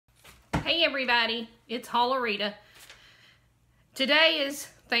Hey everybody, it's Rita. Today is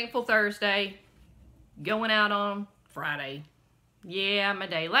Thankful Thursday, going out on Friday. Yeah, I'm a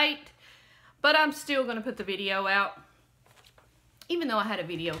day late, but I'm still going to put the video out, even though I had a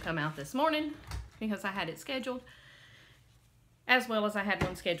video come out this morning because I had it scheduled, as well as I had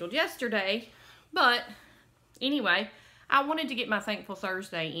one scheduled yesterday. But anyway, I wanted to get my Thankful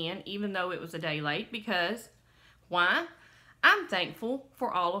Thursday in, even though it was a day late, because why? I'm thankful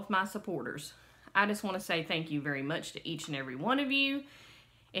for all of my supporters. I just want to say thank you very much to each and every one of you.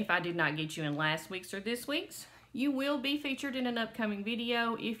 If I did not get you in last week's or this week's, you will be featured in an upcoming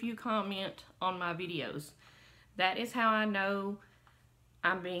video if you comment on my videos. That is how I know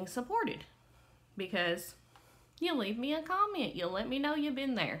I'm being supported, because you leave me a comment. You'll let me know you've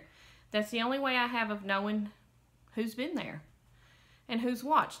been there. That's the only way I have of knowing who's been there and who's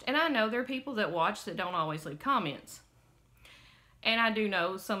watched. And I know there are people that watch that don't always leave comments. And I do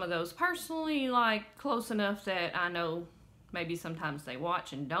know some of those personally, like close enough that I know maybe sometimes they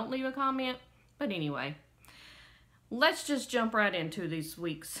watch and don't leave a comment. But anyway, let's just jump right into this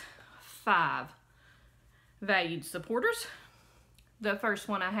week's 5 valued supporters. The first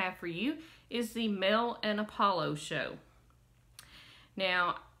one I have for you is the Mel and Apollo Show.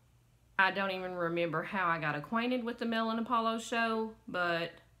 Now, I don't even remember how I got acquainted with the Mel and Apollo Show,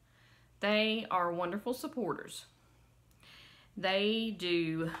 but they are wonderful supporters. They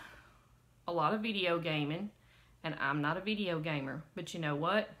do a lot of video gaming, and I'm not a video gamer, but you know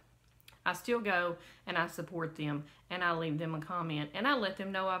what? I still go and I support them, and I leave them a comment, and I let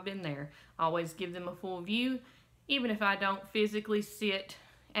them know I've been there. I always give them a full view, even if I don't physically sit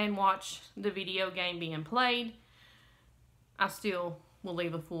and watch the video game being played. I still will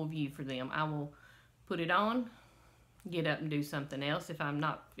leave a full view for them. I will put it on, get up and do something else if I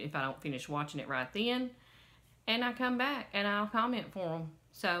don't finish watching it right then. And I come back and I'll comment for them.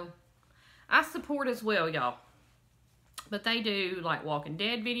 So I support as well, y'all. But they do like Walking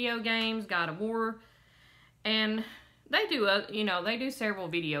Dead video games, God of War, and they do they do several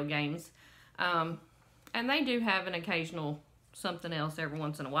video games, and they do have an occasional something else every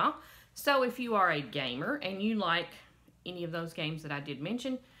once in a while. So if you are a gamer and you like any of those games that I did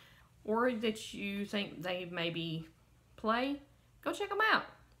mention, or that you think they maybe play, go check them out,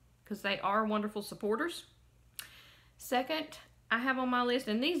 because they are wonderful supporters. Second, I have on my list,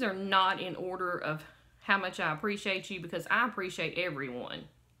 and these are not in order of how much I appreciate you, because I appreciate everyone.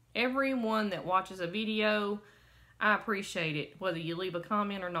 Everyone that watches a video, I appreciate it. Whether you leave a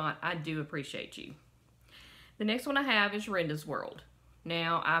comment or not, I do appreciate you. The next one I have is Rinda's World.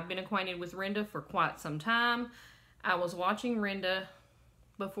 Now, I've been acquainted with Rinda for quite some time. I was watching Rinda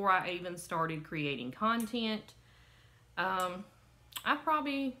before I even started creating content. I've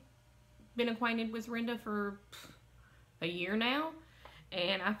probably been acquainted with Rinda for a year now,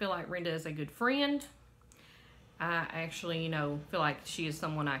 and I feel like Rinda is a good friend. I actually, feel like she is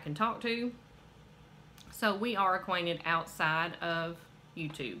someone I can talk to. So we are acquainted outside of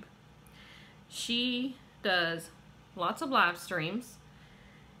YouTube. She does lots of live streams.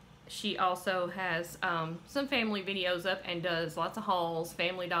 She also has some family videos up and does lots of hauls,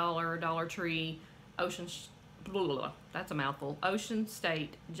 Family Dollar, Dollar Tree, that's a mouthful, Ocean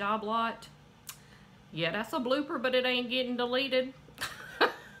State Job Lot. Yeah, that's a blooper, but it ain't getting deleted.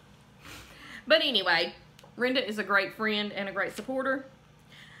 But anyway, Rinda is a great friend and a great supporter.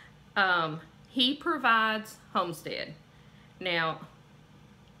 He Provides Homestead. Now,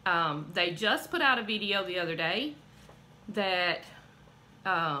 they just put out a video the other day that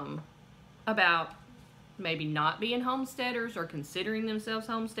about maybe not being homesteaders or considering themselves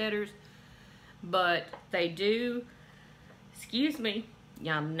homesteaders, but they do, excuse me,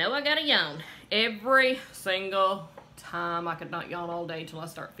 y'all know I gotta yawn every single time. I could not yawn all day till I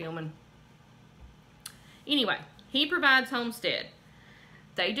start filming. Anyway, He Provides Homestead.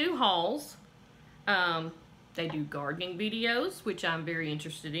 They do hauls. They do gardening videos, which I'm very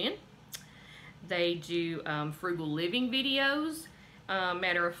interested in. They do frugal living videos.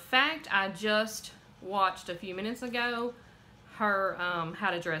 Matter of fact, I just watched a few minutes ago her How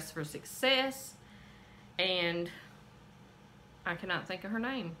to Dress for Success, and I cannot think of her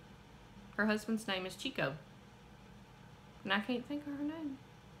name. Her husband's name is Chico, and I can't think of her name.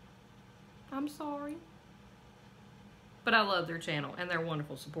 I'm sorry. But I love their channel, and they're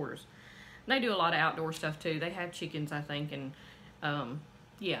wonderful supporters. They do a lot of outdoor stuff too. They have chickens, I think, and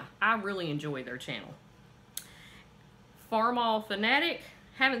yeah, I really enjoy their channel. Farmall Fanatic,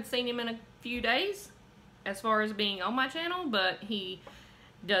 haven't seen him in a few days as far as being on my channel, but he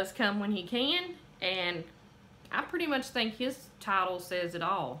does come when he can, and I pretty much think his title says it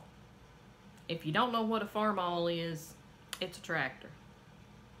all. If you don't know what a farmall is, it's a tractor.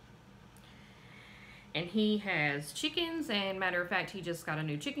 And he has chickens, and matter of fact, he just got a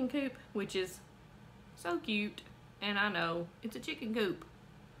new chicken coop, which is so cute. And I know it's a chicken coop,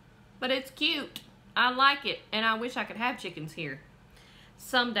 but it's cute. I like it, and I wish I could have chickens here.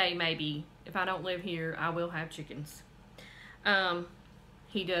 Someday, maybe, if I don't live here, I will have chickens.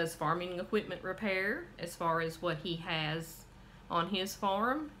 He does farming equipment repair as far as what he has on his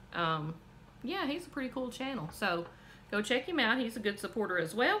farm. Yeah, he's a pretty cool channel. So go check him out. He's a good supporter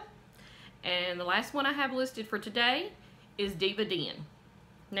as well. And the last one I have listed for today is Diva Den.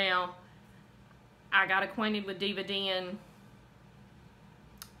 Now, I got acquainted with Diva Den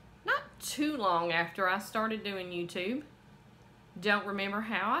not too long after I started doing YouTube. Don't remember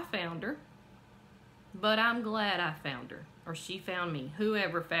how I found her, but I'm glad I found her, or she found me,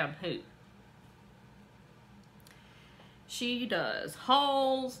 whoever found who. She does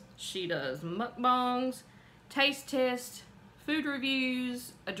hauls, she does mukbangs, taste tests, food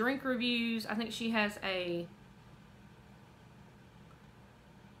reviews, drink reviews. I think she has a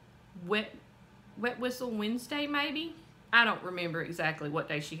wet whistle Wednesday, maybe. I don't remember exactly what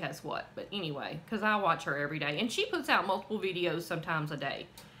day she has what, but anyway, because I watch her every day, and she puts out multiple videos sometimes a day,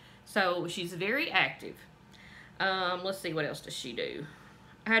 so she's very active. Let's see, what else does she do?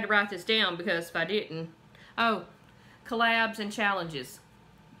 I had to write this down because if I didn't, oh, collabs and challenges.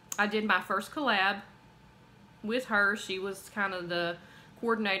 I did my first collab with her. She was kind of the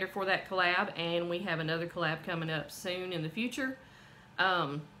coordinator for that collab, and we have another collab coming up soon in the future.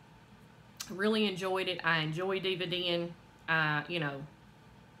 Really enjoyed it. I enjoy Diva Den. You know,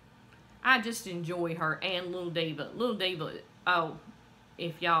 I just enjoy her and Little Diva. Little Diva, oh,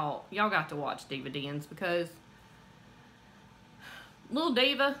 if y'all got to watch Diva Den's, because Little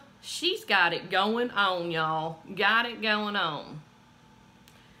Diva, she's got it going on, y'all. Got it going on.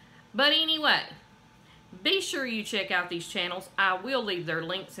 But anyway, be sure you check out these channels. I will leave their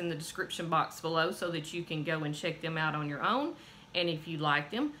links in the description box below so that you can go and check them out on your own. And if you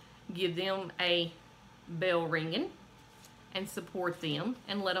like them, give them a bell ringing and support them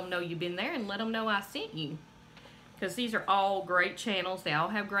and let them know you've been there and let them know I sent you. Because these are all great channels. They all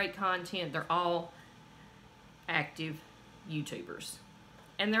have great content. They're all active YouTubers.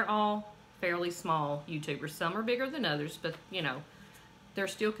 And they're all fairly small YouTubers. Some are bigger than others, but you know, they're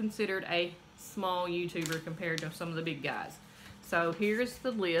still considered a small YouTuber compared to some of the big guys. So here's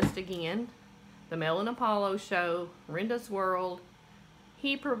the list again. The Mel and Apollo Show, Rinda's World,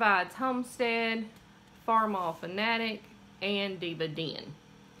 He Provides Homestead, Farmall Fanatic, and Diva Den.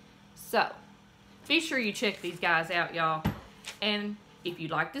 So, be sure you check these guys out, y'all. And if you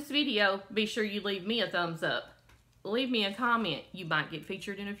like this video, be sure you leave me a thumbs up. Leave me a comment. You might get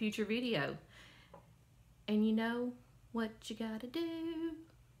featured in a future video. And you know what you gotta do?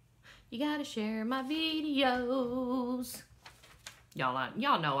 You gotta share my videos.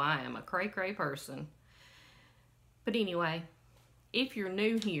 Y'all know I am a cray-cray person. But anyway, if you're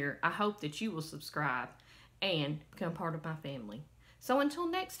new here, I hope that you will subscribe and become part of my family. So until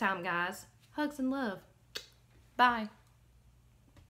next time, guys, hugs and love. Bye.